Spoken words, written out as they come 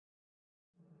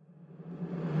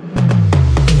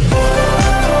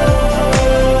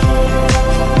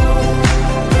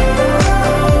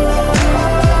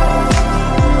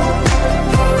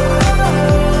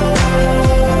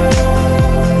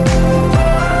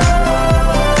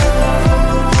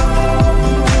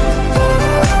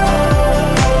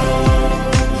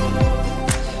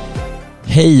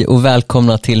Hej och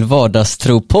välkomna till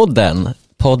Vardagstro-podden.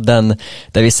 Podden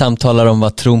där vi samtalar om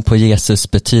vad tron på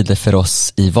Jesus betyder för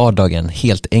oss i vardagen,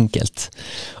 helt enkelt.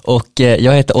 Och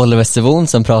jag heter Oliver Sewón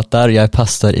som pratar, jag är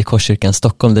pastor i Korskyrkan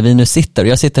Stockholm där vi nu sitter. Och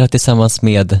jag sitter här tillsammans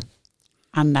med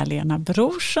Anna-Lena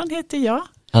Brorsson heter jag.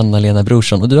 Anna-Lena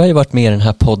Brorsson, och du har ju varit med i den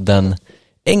här podden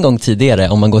en gång tidigare.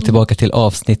 Om man går tillbaka till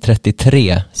avsnitt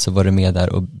 33 så var du med där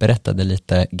och berättade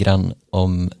lite grann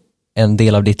om en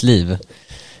del av ditt liv.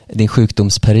 Din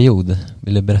sjukdomsperiod,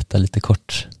 vill du berätta lite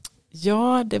kort?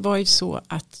 Ja, det var ju så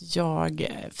att jag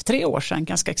för 3 år sedan,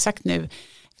 ganska exakt nu,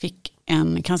 fick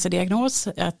en cancerdiagnos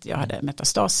att jag hade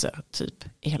metastaser typ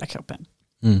i hela kroppen.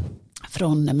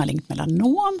 Från malignt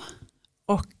melanom,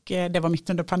 och det var mitt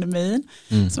under pandemin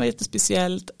som var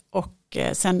jättespeciellt, och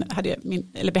sen hade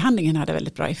behandlingen hade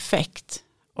väldigt bra effekt,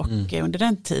 och under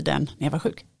den tiden när jag var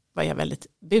sjuk var jag väldigt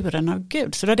buren av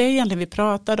Gud. Så det var det egentligen vi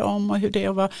pratade om, och hur det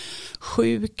var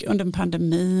sjuk under en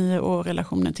pandemi och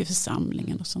relationen till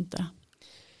församlingen och sånt där.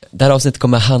 Det här avsnittet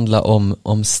kommer handla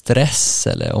om stress,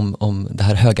 eller om det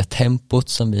här höga tempot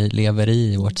som vi lever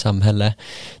i vårt samhälle.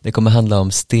 Det kommer handla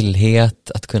om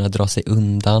stillhet, att kunna dra sig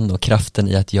undan och kraften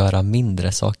i att göra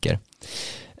mindre saker.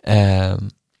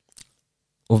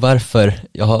 Och varför?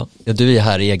 Ja, du är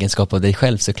här i egenskap av dig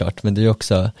själv såklart, men du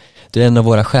är en av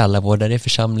våra själavårdare i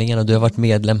församlingen och du har varit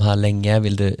medlem här länge.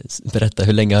 Vill du berätta,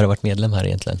 hur länge har du varit medlem här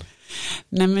egentligen?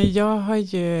 Nej, men jag har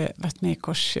ju varit med i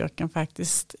Korskyrkan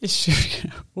faktiskt i 20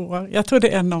 år. Jag tror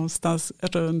det är någonstans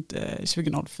runt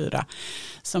 2004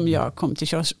 som jag kom till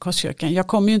Korskyrkan. Jag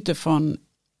kom ju inte från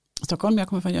Stockholm, jag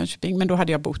kommer från Jönköping, men då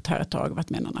hade jag bott här ett tag och varit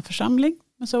med i en annan församling.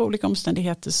 Men så olika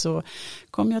omständigheter så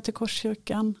kom jag till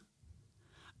Korskyrkan.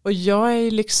 Och jag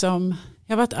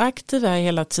har varit aktiv här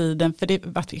hela tiden, för det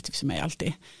har varit viktigt för mig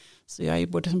alltid. Så jag är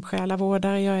både som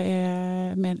själavårdare, jag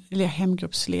är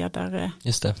hemgruppsledare.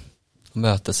 Just det, och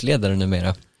mötesledare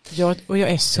numera. Ja, och jag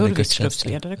är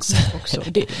servicegruppsledare också.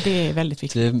 Det är väldigt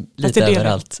viktigt. Du är lite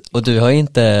överallt. Och du har ju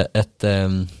inte ett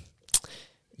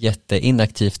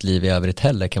jätteinaktivt liv i övrigt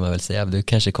heller, kan man väl säga. Du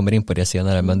kanske kommer in på det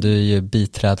senare, men du är ju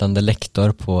biträdande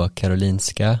lektor på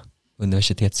Karolinska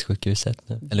universitetssjukhuset,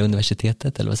 eller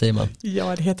universitetet, eller vad säger man?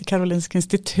 Ja, det heter Karolinska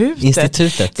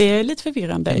institutet. Det är lite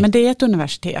förvirrande, men det är ett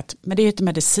universitet, men det är ett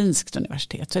medicinskt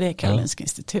universitet, så det är Karolinska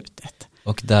institutet.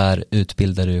 Och där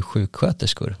utbildar du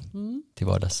sjuksköterskor till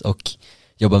vardags och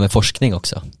jobbar med forskning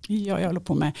också. Ja, jag håller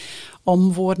på med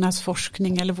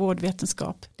omvårdnadsforskning eller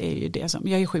vårdvetenskap. Det är ju det som,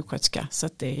 jag är sjuksköterska, så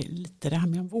att det är lite det här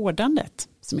med vårdandet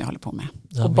som jag håller på med.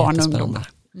 Ja, och barn och ungdomar.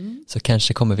 Så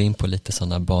kanske kommer vi in på lite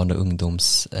sådana barn- och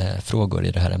ungdomsfrågor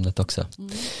i det här ämnet också.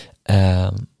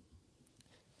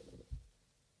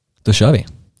 Då kör vi.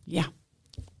 Ja.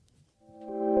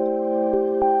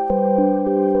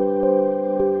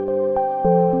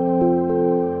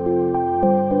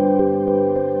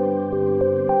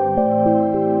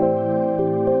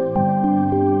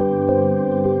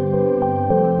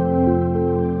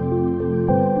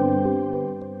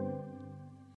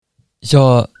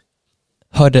 Jag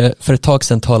hörde för ett tag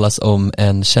sedan talas om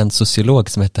en känd sociolog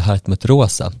som heter Hartmut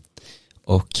Rosa,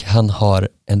 och han har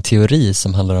en teori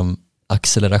som handlar om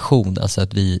acceleration, alltså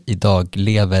att vi idag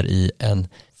lever i en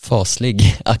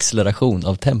faslig acceleration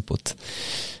av tempot.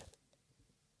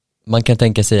 Man kan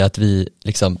tänka sig att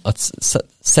att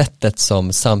sättet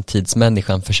som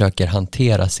samtidsmänniskan försöker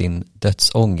hantera sin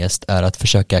dödsångest är att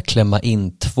försöka klämma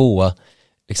in 2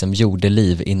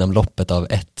 jordeliv inom loppet av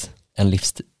en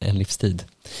livstid.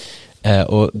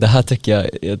 Och det här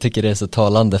jag tycker det är så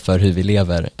talande för hur vi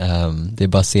lever. Det är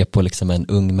bara att se på en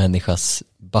ung människas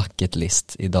bucket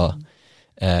list idag.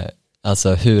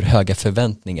 Alltså hur höga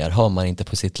förväntningar har man inte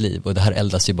på sitt liv, och det här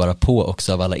eldas ju bara på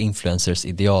också av alla influencers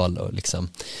ideal, och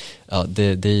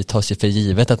det tas ju för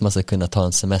givet att man ska kunna ta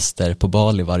en semester på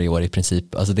Bali varje år i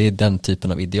princip. Alltså det är den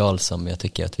typen av ideal som jag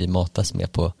tycker att vi matas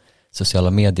med på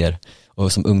sociala medier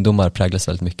och som ungdomar präglas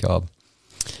väldigt mycket av.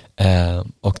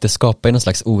 Och det skapar ju någon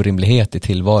slags orimlighet i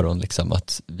tillvaron,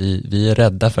 att vi är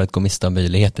rädda för att gå miste om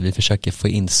möjligheter. Vi försöker få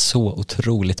in så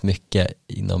otroligt mycket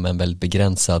inom en väldigt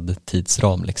begränsad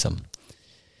tidsram.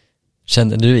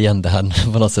 Känner du igen det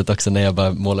här på något sätt också, när jag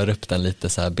bara målar upp den lite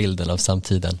så här bilden av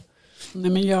samtiden?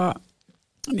 Nej, men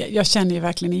jag känner ju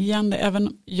verkligen igen det.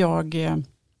 Även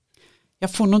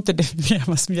jag får nog inte definiera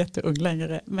mig som jätteung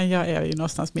längre, men jag är ju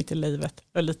någonstans mitt i livet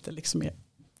och lite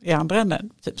i andra änden,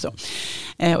 typ så.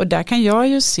 Och där kan jag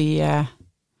ju se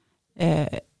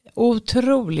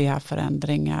otroliga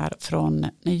förändringar från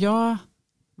när jag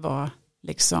var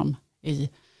i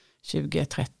 20,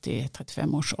 30,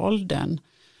 35 års åldern.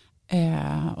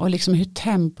 Och hur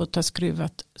tempot har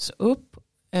skruvats upp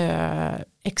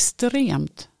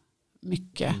extremt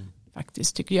mycket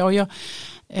faktiskt, tycker jag.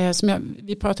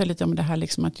 Vi pratade lite om det här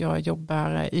liksom, att jag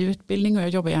jobbar i utbildning, och jag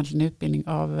jobbar egentligen i utbildning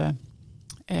av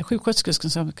sjuksköterskor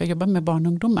som ska jobba med barn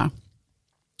och ungdomar.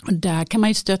 Och där kan man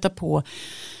ju stöta på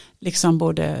liksom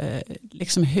både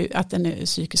liksom att den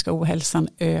psykiska ohälsan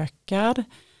ökar,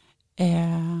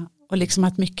 och liksom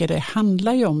att mycket det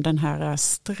handlar ju om den här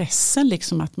stressen,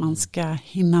 liksom att man ska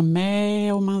hinna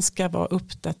med och man ska vara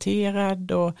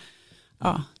uppdaterad, och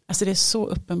ja, alltså det är så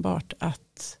uppenbart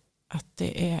att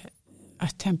det är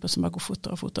ett tempo som bara går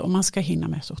fortare och fortare, och man ska hinna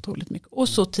med så otroligt mycket och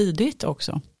så tidigt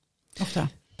också ofta.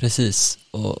 Precis,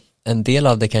 och en del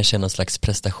av det kanske är någon slags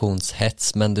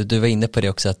prestationshets, men du var inne på det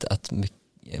också, att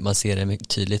man ser det mycket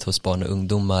tydligt hos barn och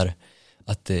ungdomar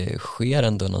att det sker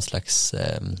ändå någon slags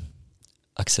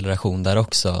acceleration där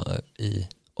också, i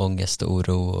ångest och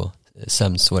oro och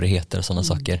sömnsvårigheter och sådana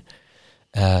saker.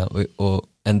 Och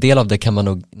en del av det kan man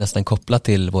nog nästan koppla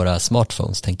till våra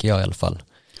smartphones, tänker jag i alla fall.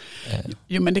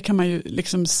 Jo, men det kan man ju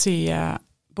liksom se,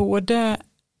 både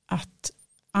att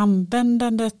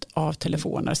användandet av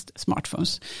telefoner,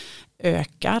 smartphones,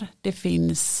 ökar. Det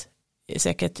finns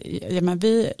säkert,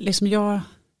 jag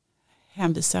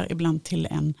hänvisar ibland till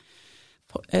en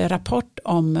rapport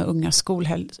om unga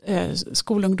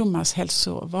skolungdomars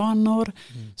hälsovanor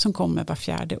som kommer var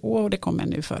 4:e år, och det kommer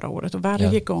nu förra året, och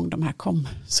varje gång de här kom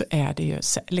så är det ju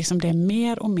liksom, det är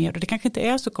mer och mer, och det kanske inte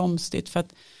är så konstigt, för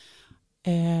att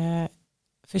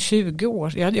för 20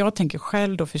 år, jag tänker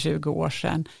själv då för 20 år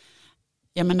sedan,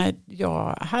 jag menar,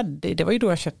 det var ju då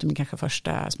jag köpte min kanske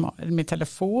första min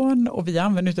telefon, och vi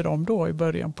använde inte dem då i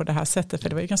början på det här sättet, för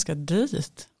det var ju ganska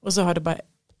dyrt, och så har det bara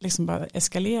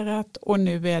eskalerat, och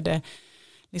nu är det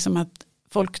liksom att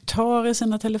folk tar i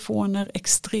sina telefoner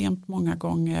extremt många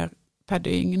gånger per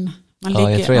dygn.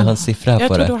 Jag tror jag har en siffra på det.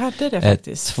 Jag tror du hade det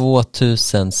faktiskt.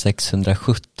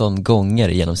 2617 gånger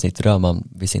i genomsnitt rör man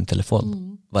vid sin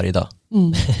telefon varje dag.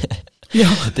 Ja.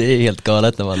 Det är helt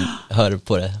galet när man hör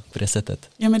på det sättet.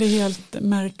 Ja, men det är helt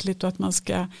märkligt, och att man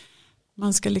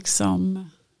ska liksom...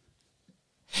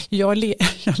 Jag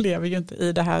lever ju inte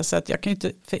i det här, så att jag kan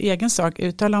inte för egen sak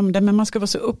uttala om det, men man ska vara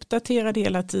så uppdaterad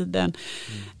hela tiden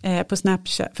på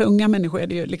Snapchat. För unga människor är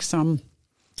det ju liksom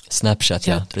Snapchat,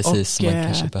 ja, precis. Och man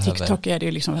kanske behöver. TikTok är det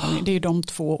ju liksom, det är ju de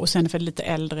två, och sen för lite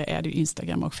äldre är det ju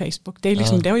Instagram och Facebook. Det är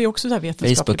liksom, det har ju också så här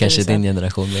vetenskapligt. Facebook kanske är din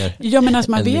generation mer. Ja, men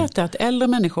alltså man vet att äldre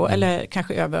människor, eller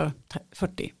kanske över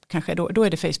 40, kanske då är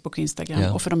det Facebook och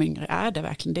Instagram, och för de yngre är det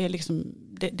verkligen, det är liksom,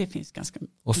 det finns ganska.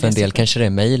 Och för en del kanske det är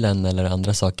mejlen eller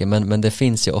andra saker, men det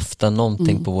finns ju ofta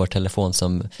någonting på vår telefon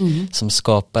som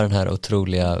skapar den här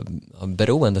otroliga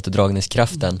beroendet och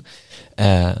dragningskraften.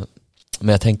 Men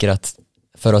jag tänker att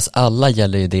för oss alla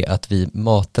gäller ju det att vi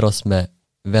matar oss med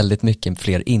väldigt mycket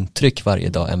fler intryck varje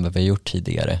dag än vad vi har gjort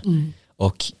tidigare.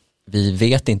 Och vi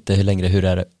vet inte hur det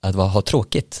är att ha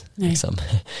tråkigt. Liksom.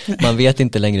 Man vet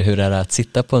inte längre hur det är att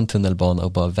sitta på en tunnelbana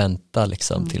och bara vänta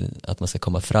liksom, till att man ska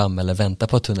komma fram, eller vänta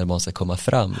på att tunnelbanan ska komma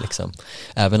fram. Liksom.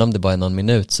 Även om det bara är någon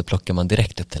minut så plockar man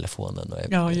direkt upp telefonen.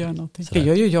 Och gör någonting. Det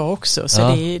gör ju jag också. Så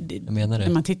jag menar det.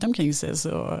 När man tittar omkring sig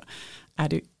så är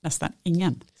det nästan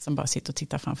ingen som bara sitter och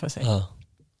tittar framför sig. Ja.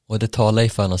 Och det talar ju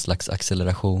för någon slags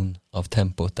acceleration av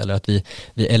tempot, eller att vi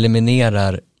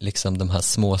eliminerar liksom de här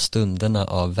små stunderna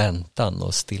av väntan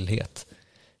och stillhet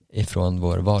ifrån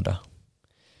vår vardag.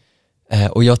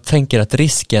 Och jag tänker att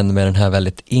risken med den här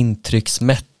väldigt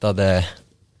intrycksmättade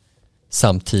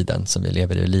samtiden som vi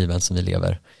lever i, liven som vi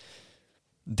lever,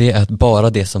 det är att bara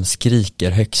det som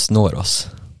skriker högst når oss.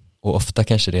 Och ofta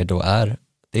kanske det då är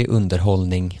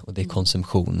underhållning och det är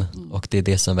konsumtion, och det är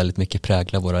det som väldigt mycket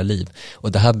präglar våra liv.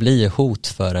 Och det här blir hot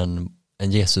för en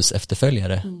Jesus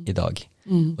efterföljare idag.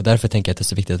 Och därför tänker jag att det är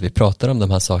så viktigt att vi pratar om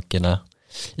de här sakerna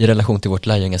i relation till vårt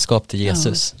lärjungaskap till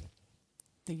Jesus. Ja,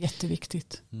 det är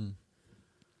jätteviktigt.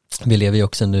 Vi lever ju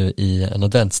också nu i en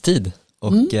adventstid,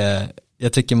 och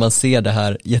jag tycker man ser det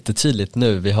här jättetydligt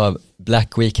nu. Vi har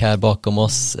Black Week här bakom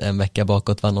oss, en vecka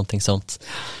bakåt var någonting sånt.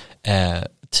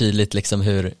 Tydligt liksom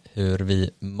hur vi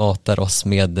matar oss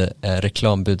med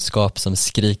reklambudskap som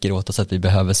skriker åt oss att vi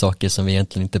behöver saker som vi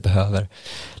egentligen inte behöver,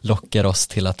 lockar oss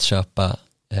till att köpa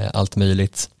allt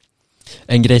möjligt.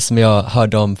 En grej som jag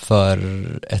hörde om för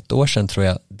 1 år sedan, tror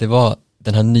jag, det var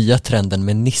den här nya trenden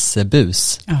med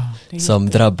nissebus som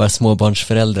drabbar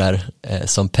småbarnsföräldrar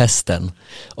som pesten.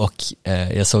 Och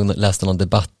jag läste någon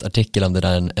debattartikel om det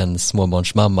där, en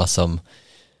småbarnsmamma som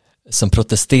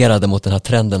protesterade mot den här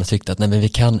trenden och tyckte att nej, men vi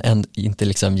kan inte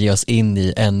liksom ge oss in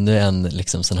i ännu en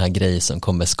liksom sån här grej som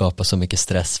kommer skapa så mycket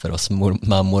stress för oss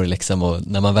mammor liksom. Och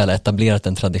när man väl har etablerat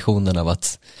den traditionen av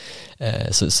att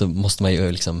så måste man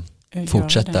ju liksom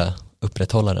fortsätta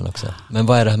upprätthålla den också. Men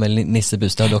vad är det här med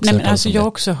Nissebus? Det har du också hört alltså jag har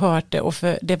också hört det, och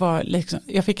för det var liksom,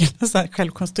 jag fick nästan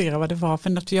själv konstruera vad det var,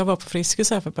 för jag var på Friskis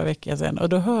här för ett par veckor sedan, och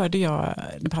då hörde jag,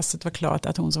 när passet var klart,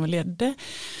 att hon som ledde,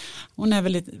 hon är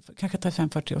väl lite, kanske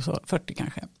 35-40 år, 40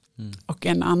 kanske. Och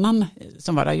en annan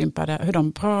som var där gympade, hur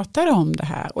de pratade om det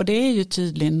här. Och det är ju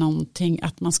tydligen någonting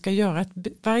att man ska göra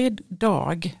varje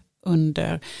dag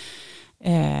under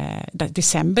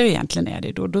december egentligen är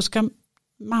det då ska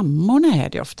mammorna, är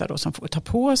det ofta då, som får ta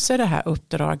på sig det här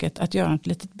uppdraget att göra ett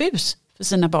litet bus för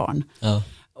sina barn. Ja.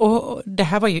 Och det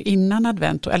här var ju innan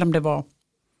advent, eller om det var,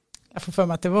 jag får för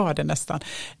mig att det var det nästan.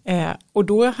 Och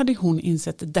då hade hon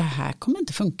insett att det här kommer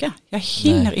inte funka. Jag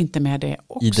hinner inte med det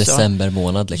också. I december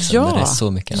månad liksom, när det är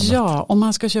så mycket annat. Ja, och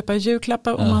man ska köpa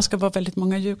julklappar och man ska vara väldigt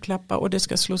många julklappar och det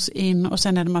ska slås in och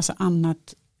sen är det en massa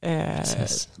annat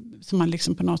som man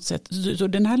liksom på något sätt, så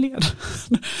den här ledaren,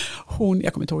 hon,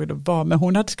 jag kommer inte ihåg hur det var, men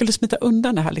hon skulle smita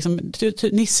undan det här, liksom,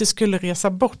 Nisse skulle resa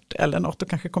bort eller något och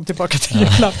kanske kom tillbaka till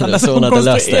julklapparna, så hon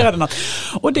konstruerade något.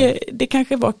 Och det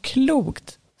kanske var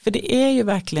klokt. För det är ju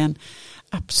verkligen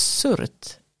absurt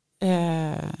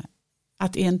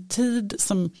att i en tid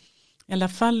som i alla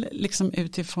fall liksom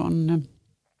utifrån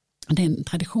den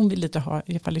tradition vi lite har,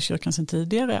 i alla fall i kyrkan sedan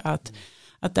tidigare, att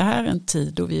det här är en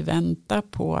tid då vi väntar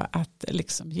på att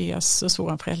liksom Jesus,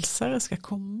 vår frälsare, ska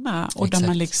komma. Och där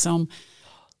man liksom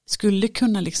skulle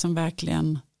kunna liksom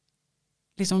verkligen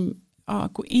liksom,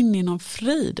 gå in i någon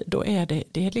frid, då är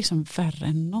det är liksom värre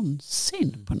än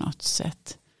någonsin på något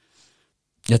sätt.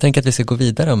 Jag tänker att vi ska gå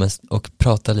vidare och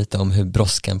prata lite om hur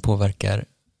brådskan påverkar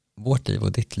vårt liv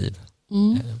och ditt liv.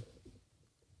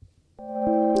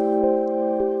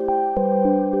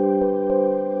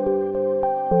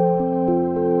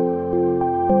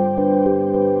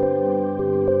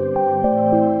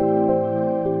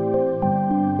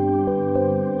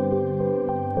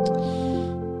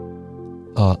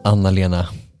 Ja, Anna-Lena,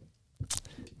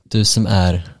 du som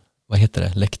är, vad heter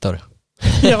det, lektor?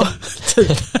 Ja,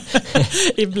 typ.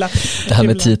 Ibland. Det här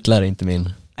med titlar är inte min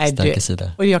starka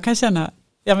sida. Och jag kan känna,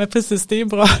 ja men precis, det är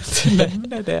bra att du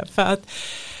nämner det. För att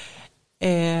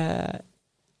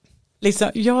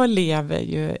liksom, jag lever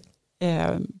ju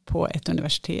på ett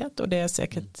universitet, och det är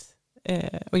säkert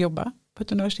att jobba på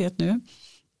ett universitet nu.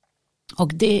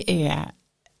 Och det är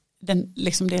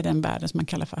den världen som man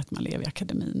kallar för att man lever i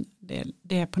akademin.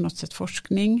 Det är på något sätt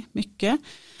forskning mycket.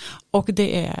 Och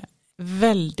det är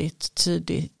väldigt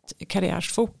tydligt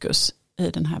karriärsfokus i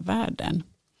den här världen.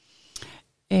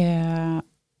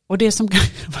 Och det som kan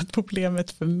vara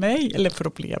problemet för mig, eller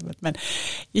problemet, men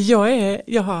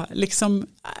jag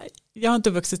har inte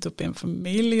vuxit upp i en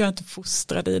familj, jag är inte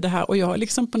fostrad i det här, och jag har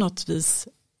liksom på något vis,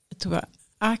 tror jag,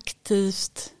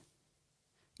 aktivt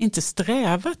inte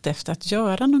strävat efter att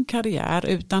göra någon karriär,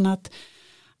 utan att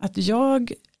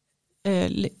jag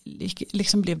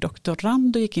liksom blev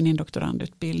doktorand och gick in i en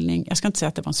doktorandutbildning. Jag ska inte säga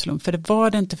att det var en slump, för det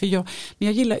var det inte, men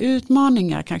jag gillar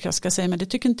utmaningar, kanske jag ska säga, men det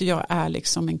tycker inte jag är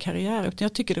liksom en karriär, utan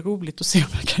jag tycker det är roligt att se om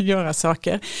jag kan göra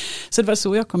saker. Så det var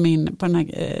så jag kom in på den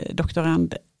här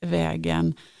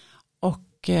doktorandvägen,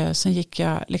 och sen gick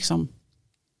jag liksom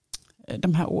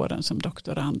de här åren som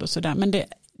doktorand och sådär. Men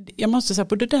jag måste säga,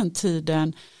 både den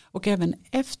tiden och även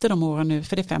efter de åren nu,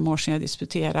 för det är 5 år sedan jag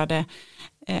disputerade,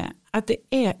 att det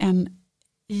är en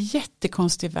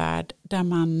jättekonstig värld där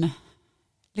man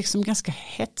liksom ganska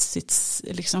hetsigt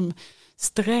liksom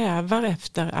strävar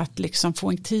efter att liksom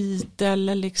få en titel,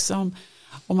 liksom,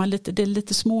 och det är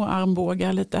lite små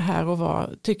armbågar lite här och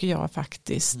var, tycker jag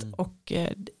faktiskt. Och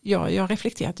jag har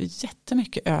reflekterat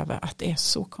jättemycket över att det är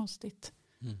så konstigt.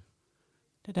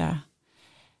 Det där.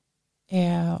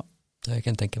 Jag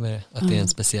kan tänka mig att det är en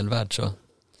speciell värld så.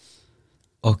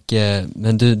 Och,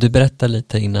 men du berättade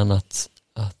lite innan att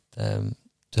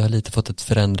du har lite fått ett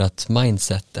förändrat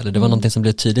mindset, eller det var någonting som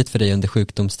blev tydligt för dig under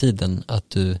sjukdomstiden, att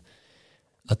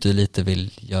du lite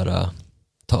vill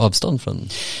ta avstånd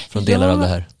från delar av det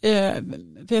här.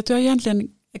 Vet du, egentligen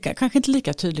kanske inte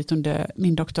lika tydligt under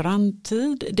min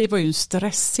doktorandtid. Det var ju en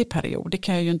stressig period, det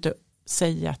kan jag ju inte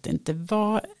säga att det inte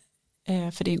var.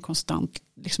 För det är en konstant,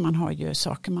 liksom, man har ju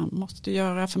saker man måste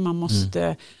göra, för man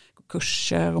måste gå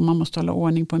kurser och man måste hålla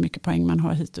ordning på hur mycket poäng man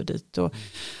har hit och dit, och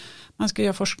man ska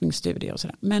göra forskningsstudier och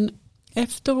sådär. Men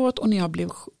efteråt, och när jag blev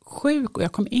sjuk och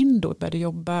jag kom in då och började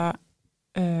jobba,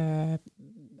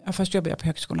 först jobbade jag på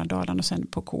Högskolan Dalarna och sen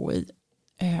på KI,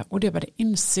 och det började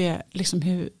inse liksom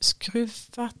hur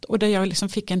skruvat, och där jag liksom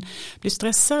blev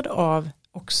stressad av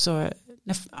också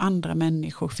när andra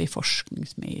människor fick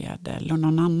forskningsmedel, och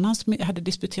någon annan som hade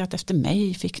disputerat efter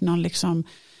mig fick någon liksom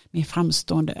mer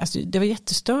framstående, alltså det var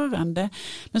jättestörande.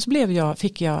 Men så blev jag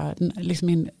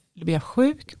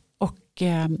sjuk,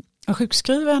 och var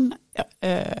sjukskriven,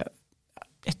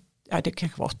 det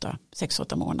kanske var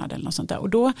 6-8 månader eller något sånt där. Och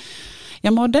då,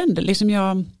 jag mådde ändå, liksom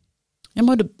jag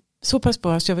mådde så pass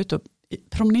bra så jag var ute och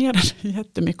promenerade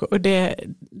jättemycket. Och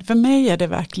för mig är det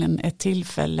verkligen ett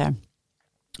tillfälle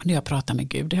när jag pratar med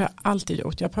Gud. Det har jag alltid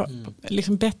gjort. Jag har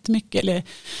liksom bett mycket, eller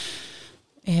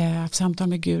haft samtal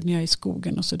med Gud när jag är i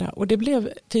skogen och sådär. Och det blev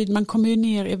tid, man kommer ju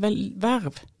ner i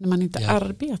varv när man inte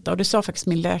arbetar. Och det sa faktiskt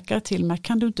min läkare till mig,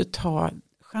 kan du inte ta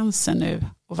chansen nu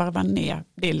och varva ner?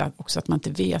 Det är också att man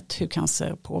inte vet hur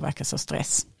cancer påverkas av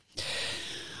stress.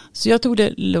 Så jag tog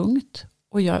det lugnt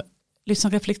och jag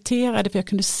liksom reflekterade, för jag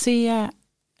kunde se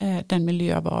den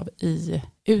miljö jag var i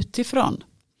utifrån.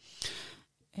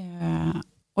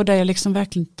 Och där jag liksom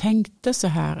verkligen tänkte så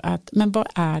här att, men vad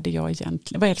är det jag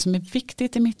egentligen, vad är det som är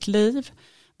viktigt i mitt liv?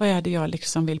 Vad är det jag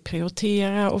liksom vill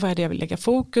prioritera och vad är det jag vill lägga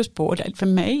fokus på? Och för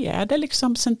mig är det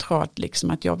liksom centralt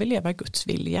liksom att jag vill leva Guds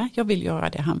vilja. Jag vill göra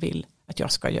det han vill att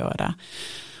jag ska göra.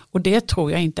 Och det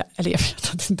tror jag inte, eller jag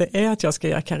vet att det inte är att jag ska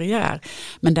göra karriär.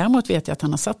 Men däremot vet jag att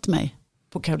han har satt mig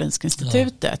på Karolinska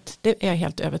institutet. Det är jag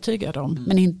helt övertygad om.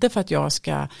 Men inte för att jag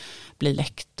ska bli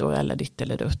lektor eller ditt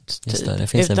eller dutt. Just det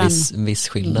finns en viss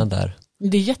skillnad där.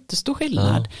 Det är jättestor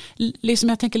skillnad. Liksom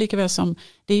jag tänker lika väl som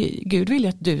Gud vill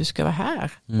att du ska vara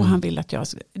här. Och han vill att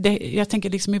jag tänker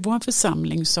liksom i vår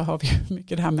församling så har vi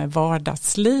mycket det här med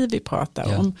vardagsliv vi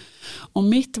pratar om. Och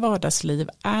mitt vardagsliv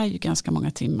är ju ganska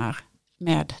många timmar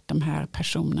med de här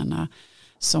personerna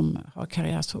som har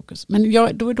karriärsfokus. Men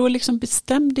då liksom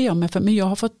bestämde jag mig för, men jag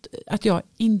har fått att jag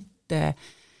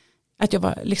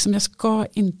ska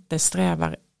inte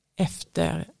sträva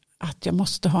efter att jag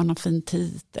måste ha någon fin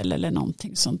titel eller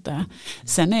någonting sånt där.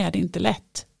 Sen är det inte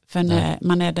lätt, för när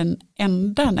man är den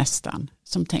enda nästan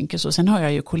som tänker så. Sen har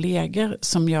jag ju kollegor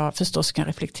som jag förstås kan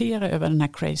reflektera över den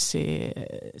här crazy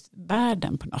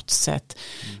världen på något sätt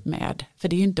med. För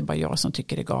det är ju inte bara jag som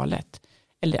tycker det är galet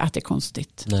eller att det är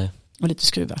konstigt. Nej. Och lite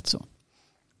skruvat så.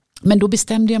 Men då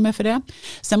bestämde jag mig för det.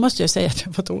 Sen måste jag säga att jag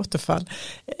har fått återfall.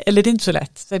 Eller det är inte så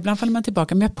lätt. Så ibland faller man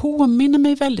tillbaka. Men jag påminner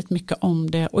mig väldigt mycket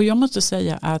om det. Och jag måste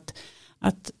säga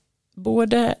att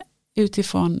både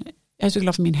utifrån, jag är så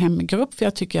glad för min hemgrupp. För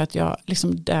jag tycker att jag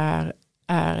liksom där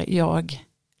är jag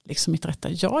liksom mitt rätta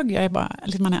jag. Jag är bara,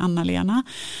 man är Anna-Lena.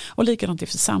 Och likadant i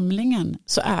församlingen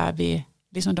så är vi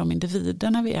liksom de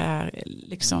individerna vi är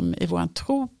liksom i vår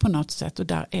tro på något sätt, och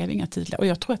där är vi inga titlar. Och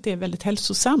jag tror att det är väldigt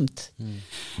hälsosamt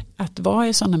att vara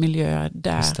i sådana miljöer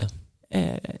där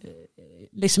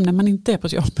liksom när man inte är på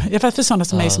jobb. För sådana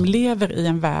som mig som lever i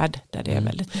en värld där det är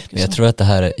väldigt mycket. Men jag tror att det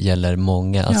här gäller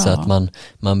många, alltså att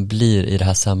man blir i det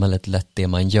här samhället lätt det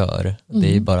man gör.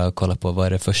 Det är bara att kolla på vad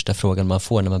är det första frågan man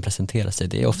får när man presenterar sig.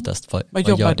 Det är oftast vad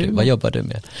jobbar du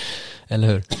med? Eller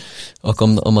hur? Och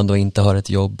om man då inte har ett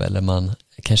jobb eller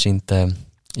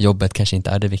jobbet kanske inte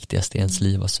är det viktigaste i ens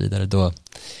liv och så vidare, då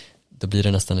blir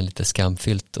det nästan lite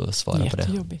skamfyllt att svara på det.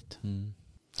 Jättejobbigt.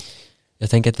 Jag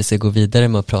tänker att vi ska gå vidare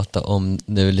med att prata om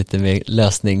nu lite mer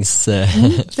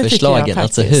lösningsförslagen.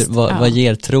 Alltså vad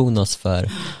ger tron oss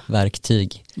för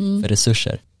verktyg, för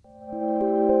resurser?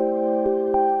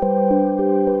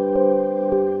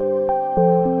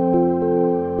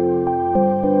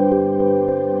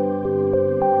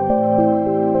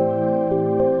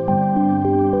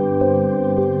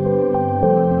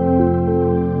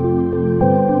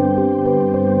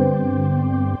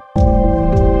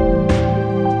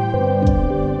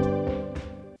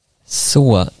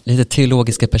 Så, lite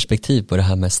teologiska perspektiv på det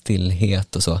här med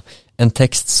stillhet och så. En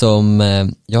text som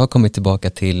jag har kommit tillbaka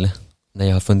till när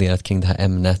jag har funderat kring det här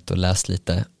ämnet och läst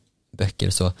lite böcker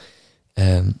och så.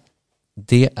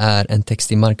 Det är en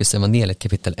text i Markus evangeliet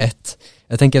kapitel 1.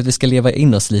 Jag tänker att vi ska leva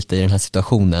in oss lite i den här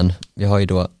situationen. Vi har ju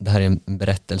då, det här är en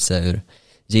berättelse ur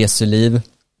Jesu liv.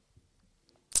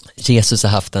 Jesus har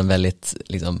haft en väldigt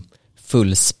liksom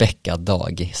fullspäckad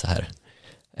dag så här.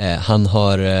 Han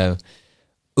har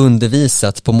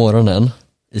undervisat på morgonen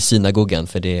i synagogan,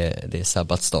 för det är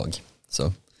sabbatsdag.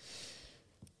 Så.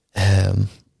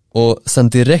 Och sen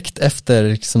direkt efter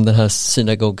liksom den här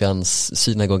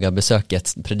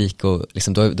synagogabesöket, prediko,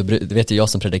 liksom, då vet ju jag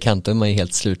som predikant, då är man ju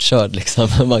helt slutkörd liksom.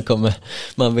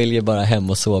 Man vill ju bara hem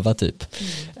och sova typ.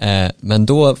 Men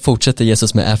då fortsätter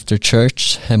Jesus med after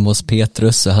church hemma hos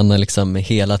Petrus, och han har liksom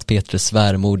helat Petrus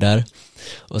svärmor där.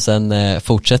 Och sen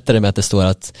fortsätter det med att det står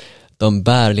att de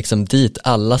bär liksom dit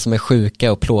alla som är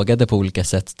sjuka och plågade på olika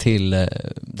sätt till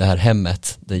det här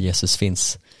hemmet där Jesus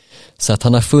finns. Så att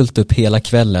han har fullt upp hela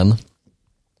kvällen.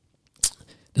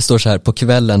 Det står så här: på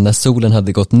kvällen när solen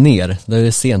hade gått ner, då är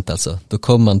det sent alltså, då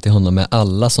kom man till honom med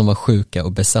alla som var sjuka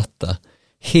och besatta.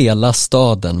 Hela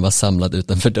staden var samlad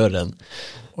utanför dörren.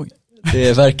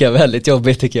 Det verkar väldigt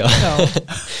jobbigt tycker jag. Ja.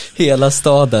 Hela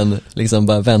staden liksom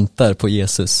bara väntar på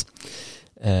Jesus.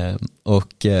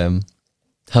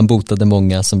 Han botade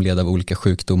många som led av olika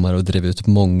sjukdomar och drev ut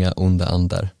många onda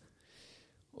andar.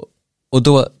 Och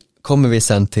då kommer vi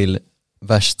sen till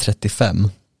vers 35.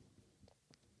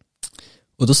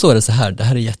 Och då står det så här, det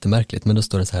här är jättemärkligt, men då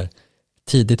står det så här: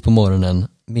 tidigt på morgonen,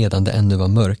 medan det ännu var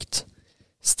mörkt,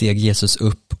 steg Jesus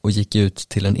upp och gick ut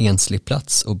till en enslig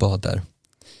plats och bad där.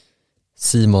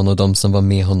 Simon och de som var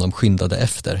med honom skyndade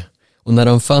efter. Och när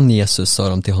de fann Jesus sa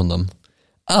de till honom: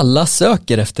 alla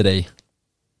söker efter dig.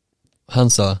 Han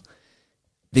sa: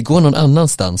 vi går någon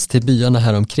annanstans till byarna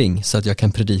här omkring så att jag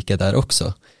kan predika där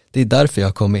också. Det är därför jag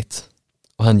har kommit.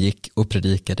 Och han gick och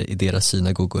predikade i deras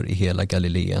synagogor i hela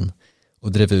Galileen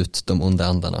och drev ut de onda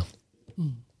andarna.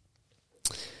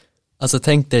 Alltså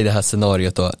tänk dig det här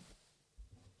scenariot då,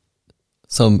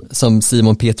 som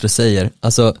Simon Petrus säger,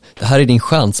 alltså det här är din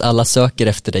chans, alla söker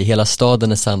efter dig, hela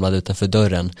staden är samlad utanför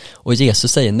dörren, och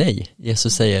Jesus säger nej.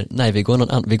 Jesus säger nej, vi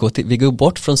går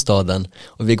bort från staden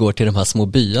och vi går till de här små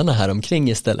byarna här omkring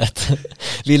istället.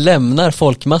 Vi lämnar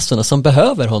folkmassorna som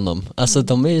behöver honom, alltså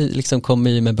de är liksom,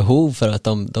 kommer ju med behov för att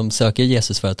de söker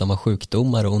Jesus för att de har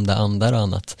sjukdomar och onda andar och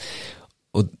annat.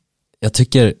 Och jag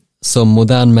tycker som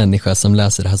modern människa som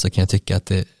läser det här så kan jag tycka att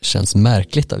det känns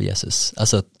märkligt av Jesus.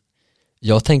 Alltså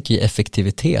jag tänker i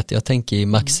effektivitet, jag tänker i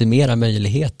maximera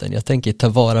möjligheten, jag tänker ta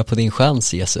vara på din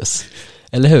chans Jesus.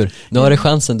 Eller hur? Nu har du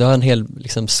chansen, du har en hel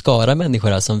liksom, skara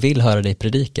människor här som vill höra dig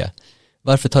predika.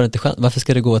 Varför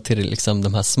ska du gå till liksom,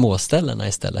 de här småställena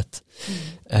istället?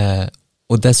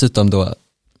 Och dessutom då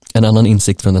en annan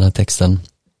insikt från den här texten,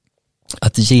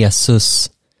 att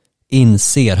Jesus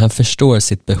inser, han förstår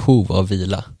sitt behov av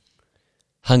vila.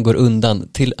 Han går undan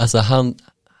till, alltså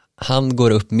han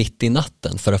går upp mitt i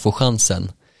natten för att få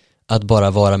chansen att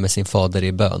bara vara med sin fader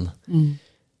i bön.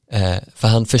 För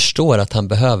han förstår att han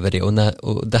behöver det,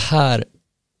 och det här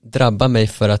drabbar mig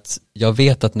för att jag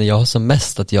vet att när jag har som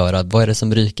mest att göra, vad är det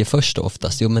som ryker först och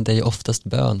oftast? Jo, men det är ju oftast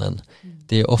bönen.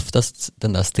 Det är ju oftast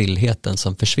den där stillheten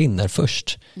som försvinner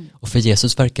först. Och för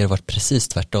Jesus verkar det varit precis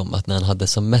tvärtom, att när han hade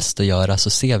som mest att göra så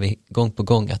ser vi gång på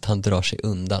gång att han drar sig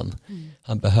undan.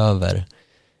 Han behöver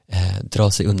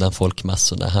dra sig undan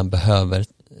folkmassorna, han behöver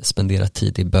spendera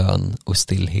tid i bön och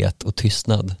stillhet och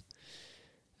tystnad.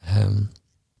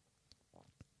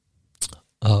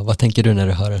 Vad tänker du när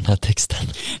du hör den här texten?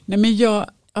 Nej, men jag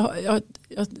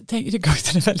tycker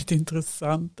också det är väldigt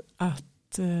intressant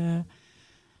att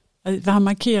han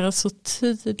markerar så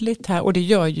tydligt här, och det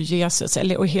gör ju Jesus,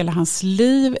 och hela hans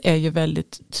liv är ju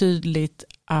väldigt tydligt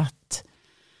att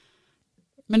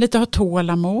men lite ha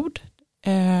tålamod,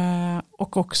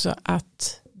 och också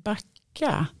att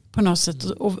backa på något sätt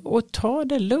och ta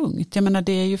det lugnt. Jag menar,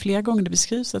 det är ju flera gånger det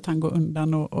beskrivs att han går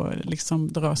undan och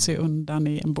liksom drar sig undan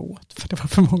i en båt, för det var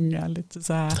för många lite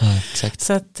så här. Ja, exakt.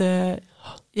 Så att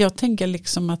jag tänker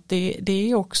liksom att det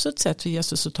är också ett sätt för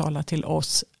Jesus att tala till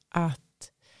oss,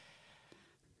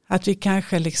 att vi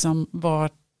kanske liksom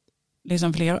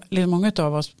många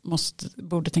av oss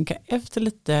borde tänka efter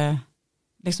lite,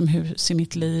 liksom hur ser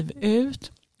mitt liv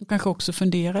ut, och kanske också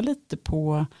fundera lite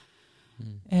på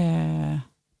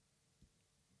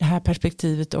det här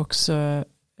perspektivet också,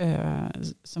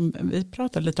 som vi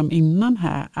pratade lite om innan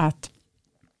här, att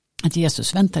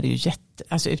Jesus väntade ju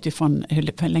alltså utifrån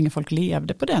hur länge folk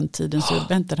levde på den tiden, så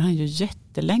väntade han ju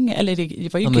jättelänge, eller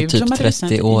det var ju Gud typ som hade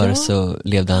 30 år så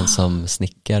levde han som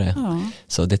snickare.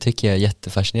 Så det tycker jag är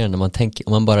jättefascinerande.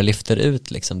 Om man bara lyfter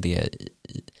ut liksom det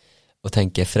och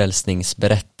tänker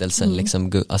frälsningsberättelsen,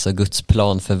 liksom, alltså Guds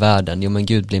plan för världen. Jo, men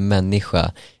Gud blir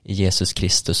människa i Jesus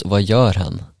Kristus, och vad gör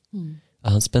han?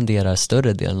 Han spenderar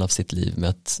större delen av sitt liv med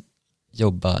att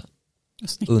jobba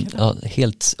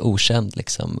helt okänd,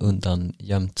 liksom,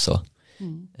 undangömt så.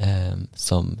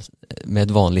 Som med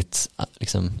ett vanligt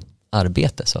liksom,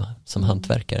 arbete så, som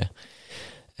hantverkare.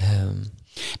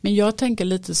 Men jag tänker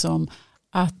lite som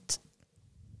att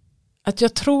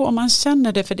jag tror, om man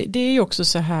känner det, för det är ju också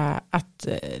så här att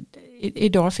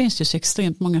idag finns det ju så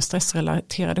extremt många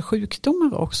stressrelaterade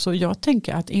sjukdomar också. Jag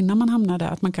tänker att innan man hamnar där,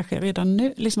 att man kanske redan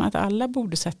nu, liksom att alla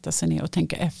borde sätta sig ner och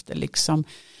tänka efter, liksom,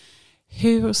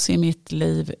 hur ser mitt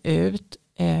liv ut?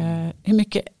 Hur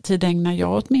mycket tid ägnar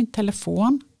jag åt min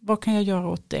telefon? Vad kan jag göra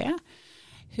åt det?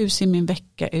 Hur ser min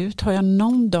vecka ut? Har jag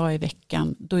någon dag i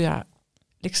veckan då jag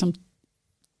liksom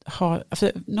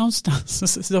för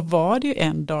någonstans så var det ju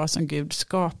en dag som Gud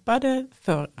skapade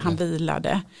för han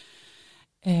vilade.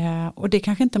 Och det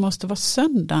kanske inte måste vara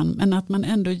söndagen, men att man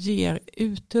ändå ger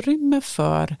utrymme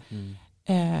för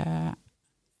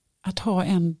att ha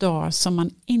en dag som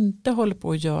man inte håller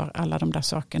på att göra alla de där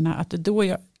sakerna. Att då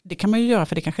det kan man ju göra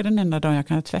för det kanske är den enda dagen jag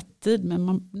kan ha tvättid.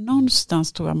 Men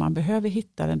någonstans tror jag man behöver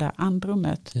hitta det där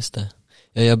andrummet. Just det.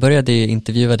 Ja, jag började ju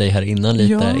intervjua dig här innan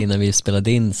lite, innan vi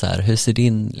spelade in så här, hur ser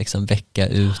din liksom vecka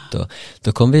ut? Och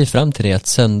då kom vi fram till det att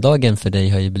söndagen för dig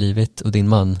har ju blivit, och din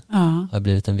man har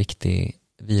blivit en viktig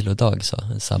vilodag, så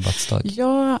en sabbatsdag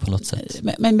på något sätt.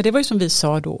 Men det var ju som vi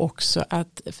sa då också,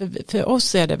 att för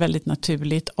oss är det väldigt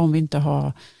naturligt om vi inte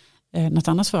har något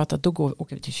annat för att då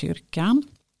åker vi till kyrkan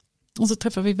och så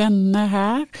träffar vi vänner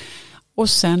här och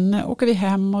sen åker vi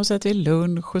hem och så äter vi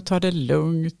lunch och tar det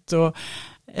lugnt och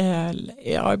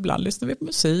ibland lyssnar vi på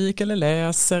musik eller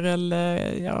läser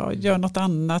eller gör något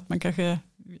annat.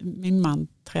 Min man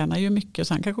tränar ju mycket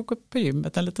så han kanske åker på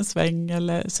gymmet en liten sväng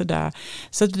eller sådär.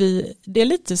 Så att det är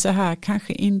lite så här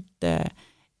kanske inte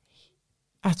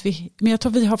att men jag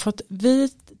tror vi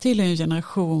tillhör en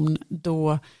generation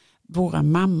då våra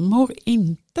mammor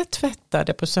inte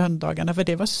tvättade på söndagarna för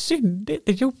det var syndigt.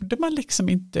 Det gjorde man liksom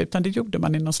inte utan det gjorde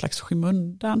man i någon slags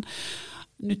skymundan.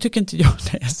 Nu tycker inte jag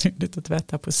det är syndigt att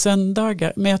tvätta på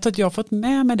söndagar. Men jag tror att jag har fått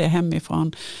med mig det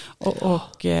hemifrån.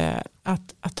 Och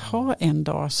att ha en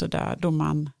dag sådär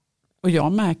då och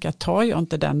jag märker att tar jag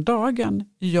inte den dagen,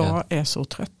 jag är så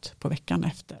trött på veckan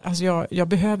efter. Alltså jag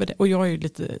behöver det. Och jag är ju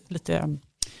lite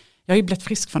jag har ju blivit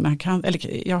frisk från den här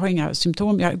eller jag har inga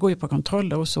symptom, jag går ju på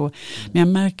kontroller och så. Men jag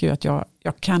märker ju att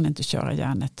jag kan inte köra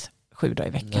järnet 7 dagar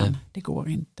i veckan. Nej. Det går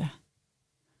inte.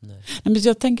 Nej, men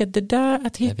jag tänker att det där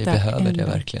att hitta... Nej, vi behöver det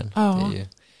verkligen. Ja.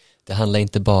 Det handlar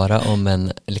inte bara om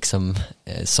en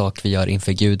sak vi gör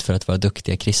inför Gud för att vara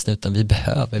duktiga kristna, utan vi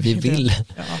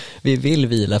vill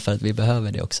vila för att vi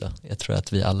behöver det också. Jag tror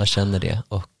att vi alla känner det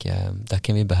och där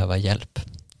kan vi behöva hjälp.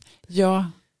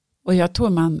 Ja, och jag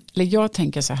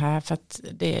tänker så här för att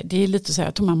det är lite så här,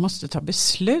 jag tror man måste ta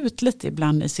beslut lite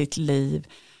ibland i sitt liv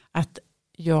att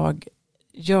jag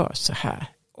gör så här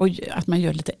och att man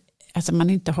gör lite. Alltså man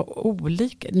inte har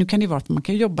olika, nu kan det vara att man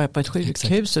kan jobba på ett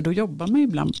sjukhus och då jobbar man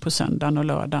ibland på söndagen och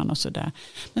lördagen och sådär.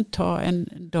 Men ta en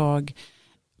dag,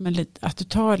 att du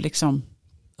tar liksom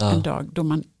en dag då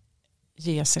man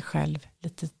ger sig själv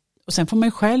lite, och sen får man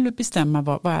ju själv bestämma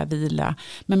vad är vila.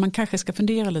 Men man kanske ska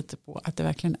fundera lite på att det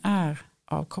verkligen är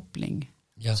avkoppling.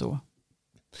 Ja. Så.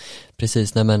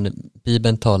 Precis, men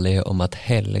Bibeln talar ju om att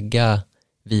helga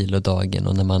vilodagen,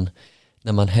 och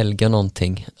när man helgar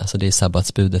någonting, alltså det är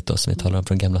sabbatsbudet då som vi talar om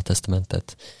från Gamla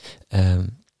testamentet,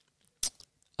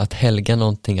 att helga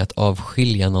någonting, att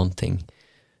avskilja någonting,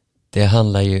 det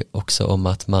handlar ju också om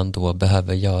att man då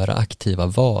behöver göra aktiva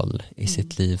val i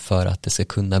sitt liv för att det ska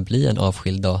kunna bli en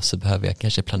avskild dag. Så behöver jag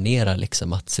kanske planera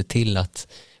liksom att se till att,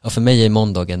 för mig är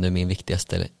måndagen nu min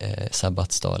viktigaste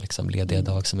sabbatsdag, liksom lediga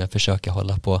dag som jag försöker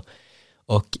hålla på,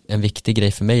 och en viktig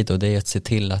grej för mig då, det är att se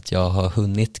till att jag har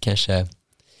hunnit kanske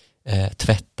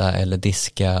tvätta eller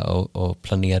diska och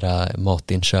planera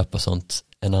matinköp och sånt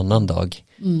en annan dag,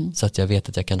 så att jag vet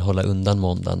att jag kan hålla undan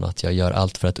måndagen och att jag gör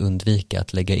allt för att undvika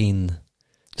att lägga in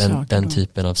den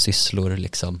typen av sysslor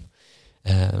liksom,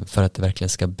 för att det verkligen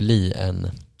ska bli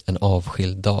en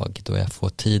avskild dag då jag får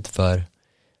tid för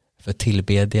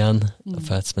tillbedjan,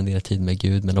 för att spendera tid med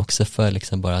Gud, men också för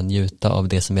liksom bara njuta av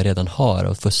det som jag redan har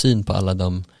och få syn på alla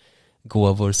de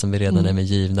gåvor som vi redan är med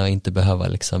givna och inte behöva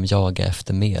liksom jaga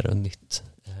efter mer och nytt.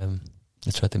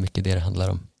 Jag tror att det är mycket det handlar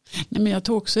om. Nej, men jag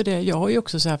tror också det. Jag har ju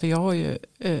också så här, för jag har ju,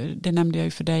 det nämnde jag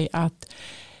ju för dig, att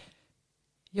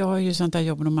jag har ju sånt där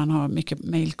jobb när man har mycket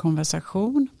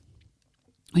mejlkonversation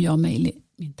och jag har mejl i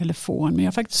min telefon, men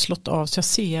jag har faktiskt slått av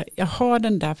så jag har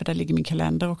den där för där ligger min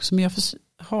kalender också, men jag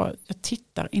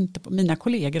tittar inte på mina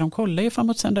kollegor, de kollar ju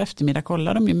framåt söndag eftermiddag,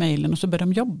 kollar de ju mejlen och så börjar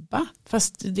de jobba,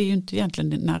 fast det är ju inte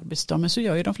egentligen en arbetsdag, men så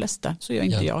gör ju de flesta, så gör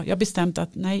inte jag har bestämt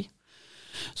att nej.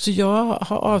 Så jag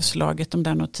har avslagit de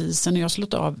där notisen och jag har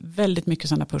slått av väldigt mycket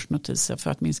sådana pushnotiser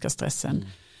för att minska stressen.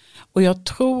 Och jag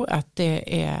tror att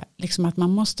det är liksom att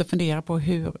man måste fundera på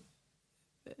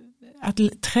att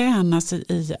träna sig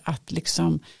i att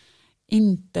liksom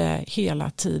inte hela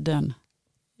tiden,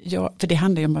 för det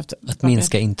handlar ju om att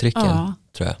minska intrycken,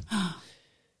 tror jag.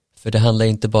 För det handlar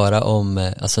inte bara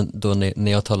om, alltså då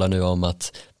när jag talar nu om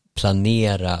att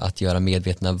planera att göra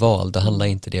medvetna val, då handlar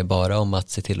inte det bara om att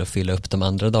se till att fylla upp de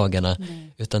andra dagarna,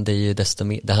 utan det är ju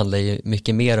det handlar ju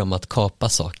mycket mer om att kapa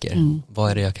saker.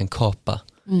 Vad är det jag kan kapa?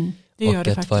 Och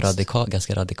att vara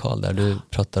ganska radikal där. Du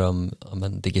pratar om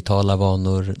digitala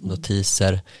vanor,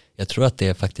 notiser. Jag tror att det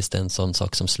är faktiskt en sån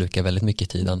sak som slukar väldigt mycket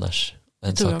tid annars.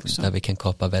 En sak där vi kan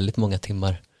kapa väldigt många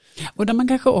timmar. Och där man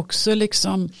kanske också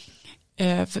liksom,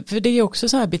 för det är också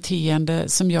så här beteende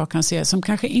som jag kan se, som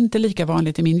kanske inte är lika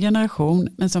vanligt i min generation,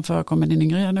 men som förekommer i den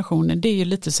yngre generationen. Det är ju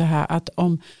lite så här att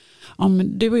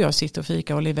om du och jag sitter och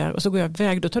fikar, Oliver, och så går jag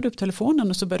iväg, då tar du upp telefonen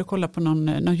och så börjar du kolla på någon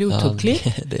YouTube-klipp.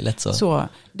 Ja, det är lätt så.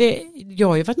 Jag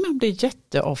har ju varit med om det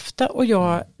jätteofta, och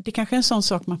det kanske är en sån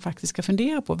sak man faktiskt ska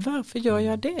fundera på. Varför gör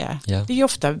jag det? Ja. Det är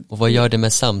ofta... Och vad gör det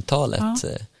med samtalet? Ja.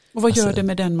 Och vad gör det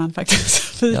med den man faktiskt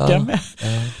fikar med?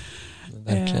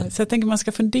 Ja, så jag tänker man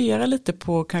ska fundera lite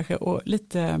på kanske, och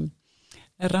lite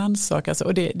rannsaka. Alltså,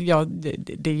 och det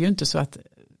är ju inte så att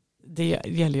det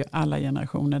gäller ju alla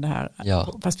generationer det här.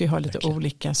 Ja, fast vi har lite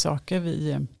olika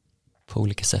saker. På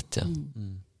olika sätt, ja.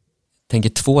 Jag tänker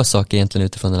 2 saker egentligen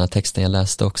utifrån den här texten jag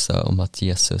läste också, om att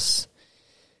Jesus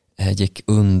gick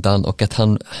undan, och att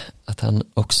han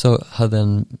också hade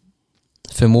en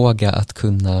förmåga att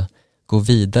kunna gå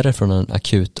vidare från en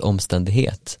akut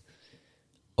omständighet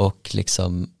och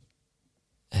liksom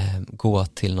gå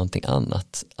till någonting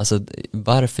annat. Alltså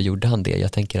varför gjorde han det?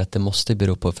 Jag tänker att det måste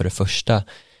bero på, för det första,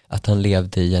 att han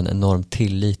levde i en enorm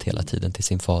tillit hela tiden till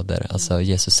sin fader. Alltså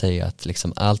Jesus säger att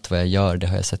liksom allt vad jag gör, det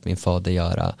har jag sett min fader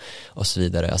göra, och så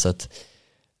vidare. Alltså att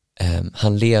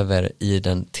han lever i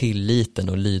den tilliten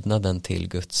och lydnaden till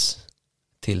Guds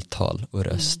tilltal och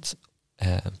röst.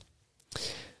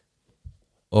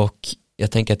 Och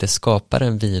jag tänker att det skapar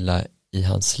en vila i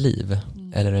hans liv,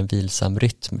 eller en vilsam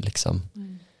rytm liksom.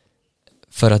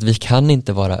 För att vi kan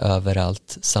inte vara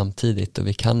överallt samtidigt, och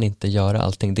vi kan inte göra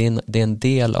allting. Det är en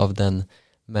del av den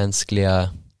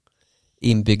mänskliga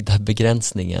inbyggda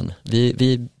begränsningen.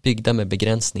 Vi är byggda med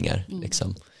begränsningar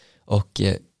liksom. Och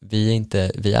vi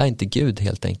är inte Gud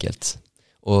helt enkelt.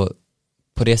 Och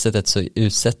på det sättet så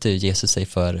utsätter Jesus sig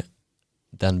för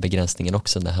den begränsningen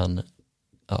också när han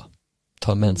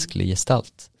tar mänsklig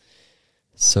gestalt.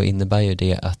 Så innebär ju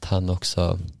det att han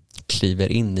också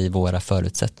kliver in i våra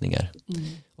förutsättningar.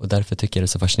 Och därför tycker jag det är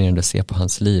så fascinerande att se på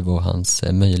hans liv och hans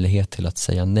möjlighet till att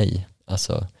säga nej.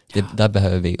 Alltså, där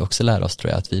behöver vi också lära oss,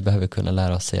 tror jag, att vi behöver kunna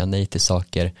lära oss säga nej till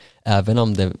saker, även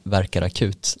om det verkar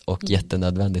akut och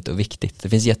jättenödvändigt och viktigt. Det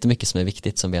finns jättemycket som är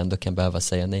viktigt som vi ändå kan behöva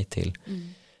säga nej till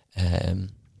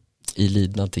i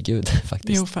lydnad till Gud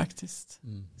faktiskt. Jo, faktiskt.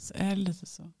 Så är det lite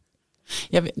så.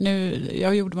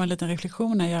 Jag gjorde en liten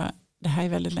reflektion när det här är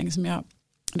väldigt länge som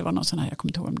det var någon sån här, jag kommer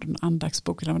inte ihåg om det var en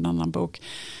andaktsbok eller en annan bok,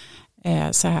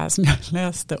 så här som jag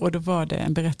läste, och då var det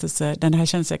en berättelse, den här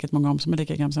känns säkert många om som är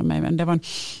lika gammal som mig, men det var en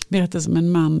berättelse om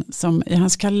en man som i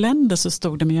hans kalender så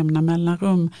stod det med jämna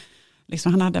mellanrum,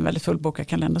 liksom, han hade en väldigt fullbokad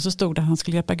kalender, så stod det att han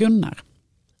skulle hjälpa Gunnar.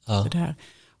 Ja. Det här.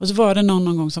 Och så var det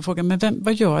någon gång som frågade, men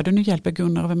vad gör du nu, hjälper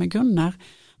Gunnar, och vem är Gunnar?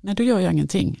 Nej, då gör jag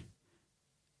ingenting.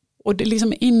 Och det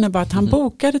liksom innebär att han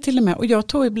bokade till och med. Och jag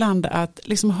tror ibland att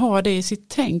liksom ha det i sitt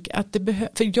tänk. Att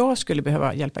för jag skulle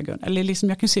behöva hjälpa Gunnar. Eller liksom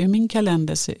jag kan se hur min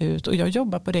kalender ser ut. Och jag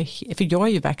jobbar på det. För jag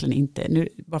är ju verkligen inte. Nu,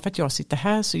 bara för att jag sitter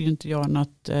här så är ju inte jag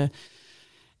något.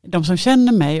 De som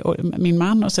känner mig och min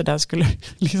man och sådär skulle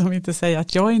liksom inte säga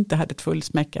att jag inte hade ett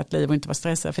fullsmäckat liv och inte var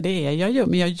stressad. För det är jag gör.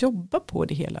 Men jag jobbar på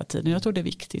det hela tiden. Jag tror det är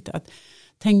viktigt att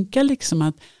tänka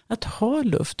liksom att ha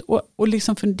luft. Och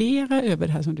liksom fundera över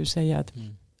det här som du säger att.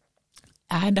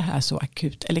 Är det här så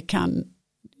akut, eller kan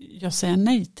jag säga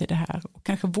nej till det här och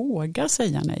kanske våga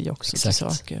säga nej också till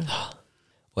saker.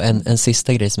 Och en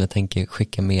sista grej som jag tänker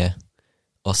skicka med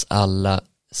oss alla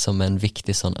som en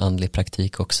viktig sån andlig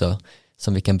praktik också,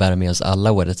 som vi kan bära med oss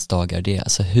alla årets dagar, det är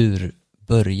alltså hur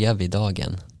börjar vi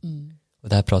dagen? Och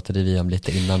det här pratade vi om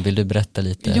lite innan. Vill du berätta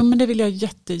lite? Jo, men det vill jag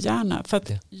jättegärna, för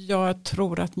att jag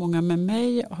tror att många med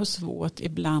mig har svårt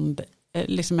ibland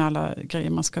liksom med alla grejer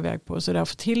man ska iväg på. Så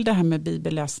därför till det här med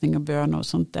bibelläsning och bön och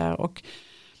sånt där. Och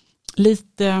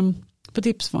lite på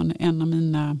tips från en av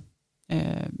mina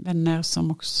vänner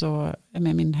som också är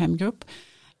med i min hemgrupp,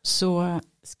 så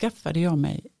skaffade jag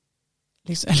mig,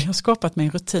 jag har skapat mig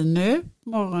en rutin nu på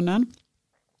morgonen.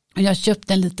 Jag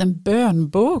köpte en liten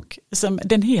bönbok,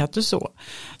 den heter så.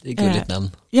 Det är gulligt namn.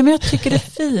 Ja, men jag tycker det är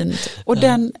fint. Och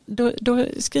då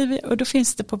skriver jag, och då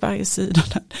finns det på varje sida.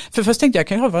 För först tänkte jag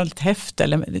kan ha ett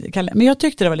häfte, men jag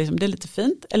tyckte det var liksom, det är lite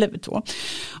fint, eller 2.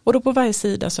 Och då på varje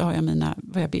sida så har jag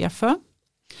vad jag ber för.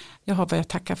 Jag har vad jag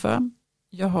tackar för.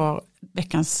 Jag har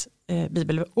veckans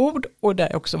bibelord, och det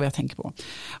är också vad jag tänker på.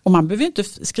 Och man behöver inte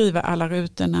skriva alla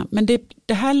rutorna, men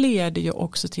det här leder ju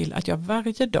också till att jag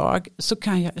varje dag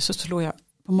så slår jag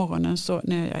på morgonen, så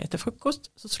när jag äter frukost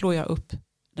så slår jag upp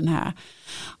den här.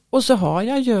 Och så har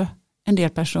jag ju en del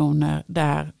personer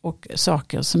där och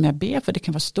saker som jag ber för. Det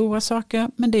kan vara stora saker,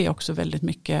 men det är också väldigt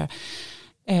mycket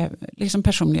liksom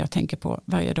personer jag tänker på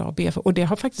varje dag och ber för. Och det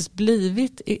har faktiskt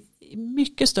blivit i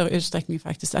mycket större utsträckning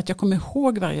faktiskt att jag kommer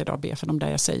ihåg varje dag be för dem,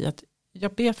 där jag säger att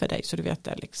jag ber för dig så du vet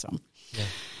det liksom.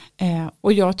 Yeah.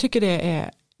 Och jag tycker det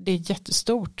är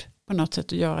jättestort på något sätt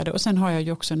att göra det. Och sen har jag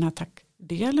ju också den här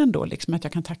tackdelen då, liksom att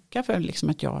jag kan tacka för liksom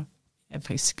att jag är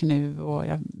frisk nu och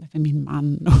jag är min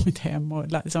man och mitt hem och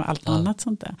liksom allt annat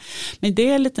sånt där. Men det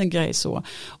är en liten grej så.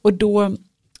 Och då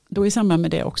i samband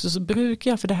med det också så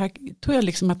brukar jag, för det här tror jag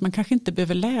liksom att man kanske inte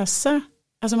behöver läsa,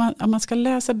 alltså om man ska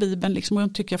läsa Bibeln liksom, och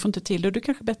jag tycker jag får inte till det, då är det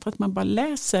kanske bättre att man bara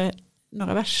läser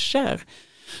några verser.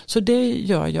 Så det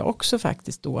gör jag också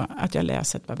faktiskt då, att jag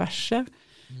läser ett par verser.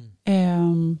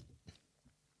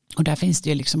 Och där finns det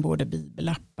ju liksom både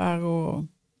bibelappar och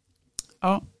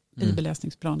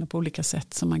bibelläsningsplaner på olika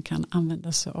sätt som man kan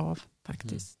använda sig av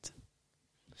faktiskt.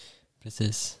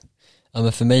 Precis. Ja,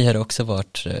 men för mig har det också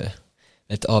varit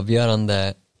ett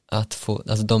avgörande att få,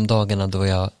 alltså de dagarna då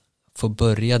jag får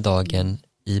börja dagen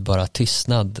i bara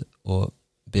tystnad och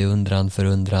beundran,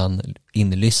 förundran,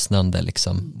 inlyssnande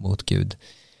liksom mot Gud.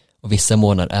 Och vissa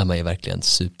månader är man ju verkligen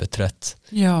supertrött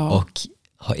och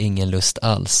har ingen lust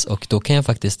alls. Och då kan jag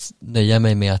faktiskt nöja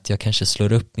mig med att jag kanske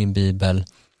slår upp min bibel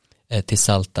till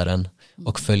saltaren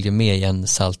och följer med i en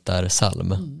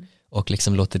saltarsalm och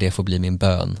liksom låter det få bli min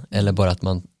bön. Eller bara att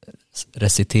man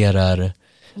reciterar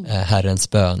Herrens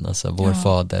bön, alltså vår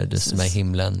fader, du som är i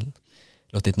himlen,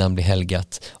 låt ditt namn bli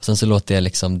helgat. Och sen så låter jag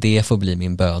liksom det få bli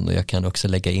min bön, och jag kan också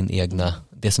lägga in egna,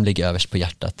 det som ligger överst på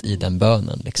hjärtat i den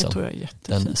bönen liksom. Det tror jag är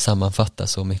jättefint. Den sammanfattar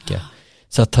så mycket.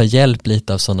 Så att ta hjälp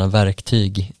lite av sådana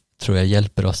verktyg tror jag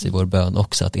hjälper oss i vår bön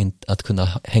också, att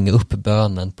kunna hänga upp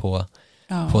bönen på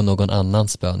någon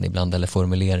annans bön ibland, eller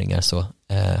formuleringar så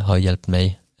har hjälpt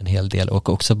mig en hel del. Och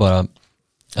också bara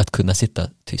att kunna sitta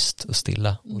tyst och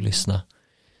stilla och lyssna.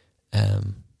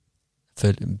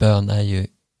 För bön är ju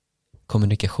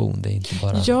kommunikation, det är inte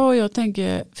bara... Ja, jag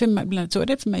tänker, så är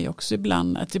det för mig också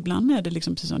ibland, att ibland är det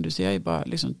liksom precis som du säger, jag är bara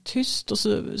liksom tyst och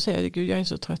så säger jag, Gud, jag är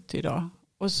så trött idag.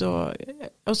 Och så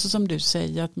som du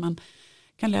säger, att man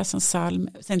kan läsa en psalm.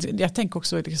 Sen, jag tänker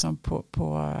också liksom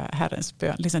på Herrens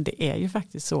bön. Liksom, det är ju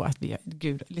faktiskt så att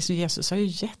Gud, liksom Jesus har ju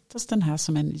gett oss den här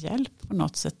som en hjälp på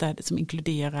något sätt, där, som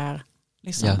inkluderar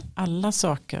liksom alla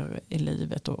saker i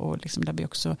livet, och liksom där vi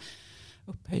också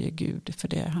upphöjer Gud för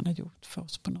det han har gjort för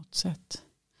oss på något sätt.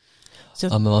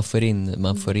 Så men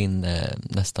man får in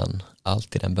nästan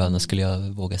allt i den bönen, skulle jag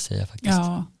våga säga faktiskt.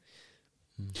 Ja.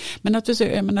 Men att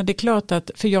jag menar, det är klart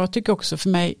att, för jag tycker också, för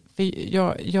mig, för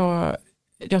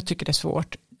jag tycker det är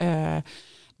svårt,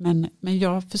 men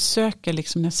jag försöker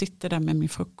liksom när jag sitter där med min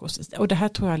frukost, och det här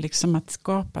tror jag liksom att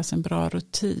skapas en bra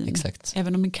rutin. Exakt.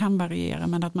 Även om det kan variera,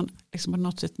 men att man liksom på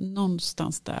något sätt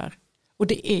någonstans där, och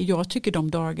det är, jag tycker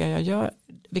de dagar jag gör,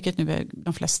 vilket nu är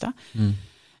de flesta,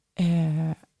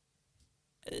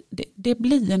 det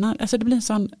blir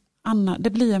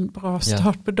en bra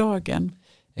start på dagen.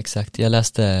 Exakt, jag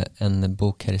läste en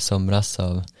bok här i somras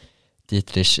av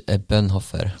Dietrich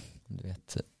Bonhoeffer, du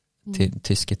vet,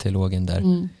 tyske teologen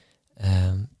där,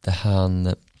 där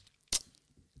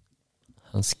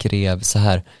han skrev så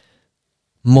här: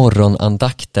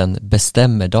 morgonandakten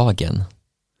bestämmer dagen.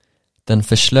 Den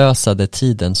förslösade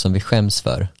tiden som vi skäms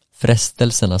för,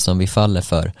 frestelserna som vi faller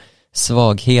för,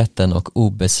 svagheten och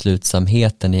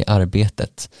obeslutsamheten i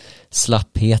arbetet,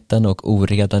 slappheten och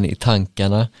oredan i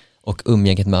tankarna och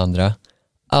umgänget med andra.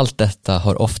 Allt detta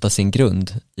har ofta sin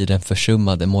grund i den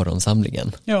försummade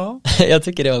morgonsamlingen. Ja. Jag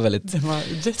tycker det var väldigt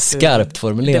skarpt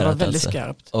formulerat. Det var väldigt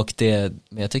skarpt. Och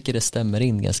men jag tycker det stämmer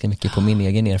in ganska mycket på min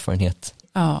egen erfarenhet.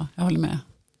 Ja, jag håller med.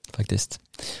 Faktiskt.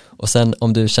 Och sen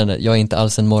om du känner, jag är inte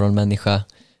alls en morgonmänniska,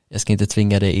 jag ska inte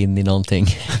tvinga dig in i någonting,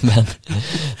 men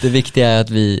det viktiga är att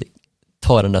vi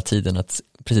tar den där tiden att,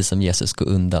 precis som Jesus, gå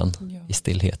undan i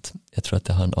stillhet. Jag tror att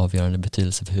det har en avgörande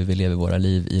betydelse för hur vi lever våra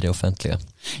liv i det offentliga.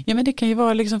 Ja, men det kan ju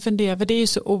vara liksom fundera, för det är ju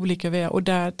så olika vi är, och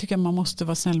där tycker jag man måste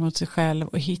vara snäll mot sig själv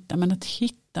och hitta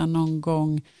någon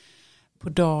gång på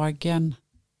dagen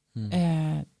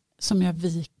som jag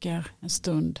viker en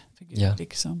stund för Gud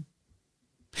liksom.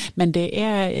 Men det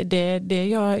är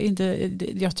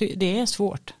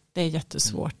svårt. Det är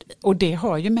jättesvårt. Och det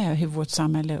har ju med hur vårt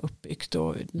samhälle är uppbyggt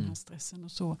och den här stressen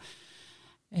och så.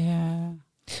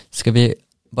 Ska vi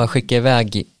bara skicka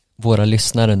iväg våra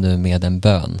lyssnare nu med en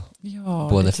bön? Ja,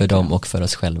 både för dem och för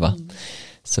oss själva.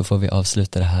 Så får vi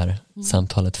avsluta det här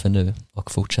samtalet för nu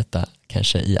och fortsätta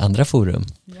kanske i andra forum.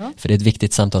 Ja. För det är ett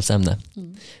viktigt samtalsämne.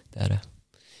 Det är det.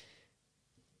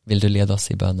 Vill du leda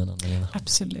oss i bönen, Anna-Lena?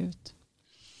 Absolut.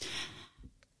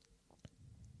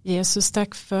 Jesus,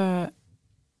 tack för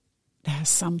det här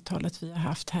samtalet vi har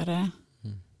haft, Herre.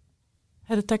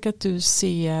 Herre, tack att du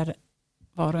ser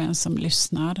var och en som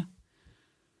lyssnar.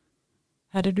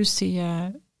 Herre, du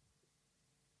ser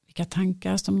vilka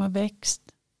tankar som har växt.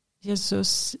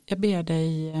 Jesus, jag ber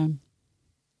dig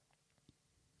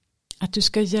att du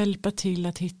ska hjälpa till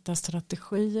att hitta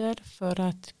strategier för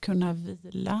att kunna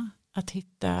vila, att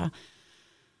hitta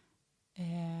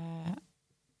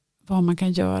vad man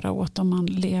kan göra åt om man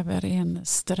lever i en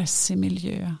stressig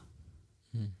miljö.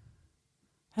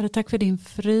 Herre, tack för din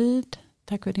frid,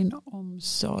 tack för din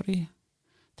omsorg.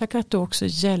 Tack att du också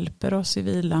hjälper oss i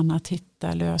vilan att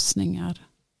hitta lösningar.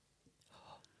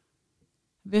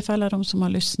 Vi för alla de som har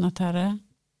lyssnat, Herre,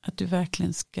 att du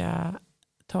verkligen ska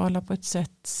tala på ett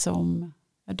sätt som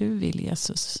du vill,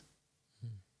 Jesus.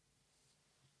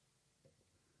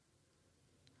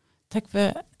 Tack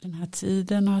för den här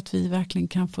tiden och att vi verkligen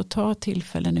kan få ta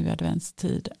tillfällen nu i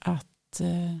adventstid att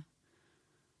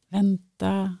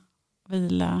vänta,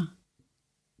 vila,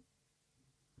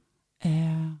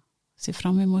 se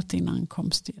fram emot din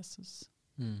ankomst, Jesus.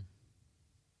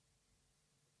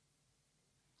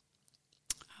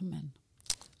 Amen.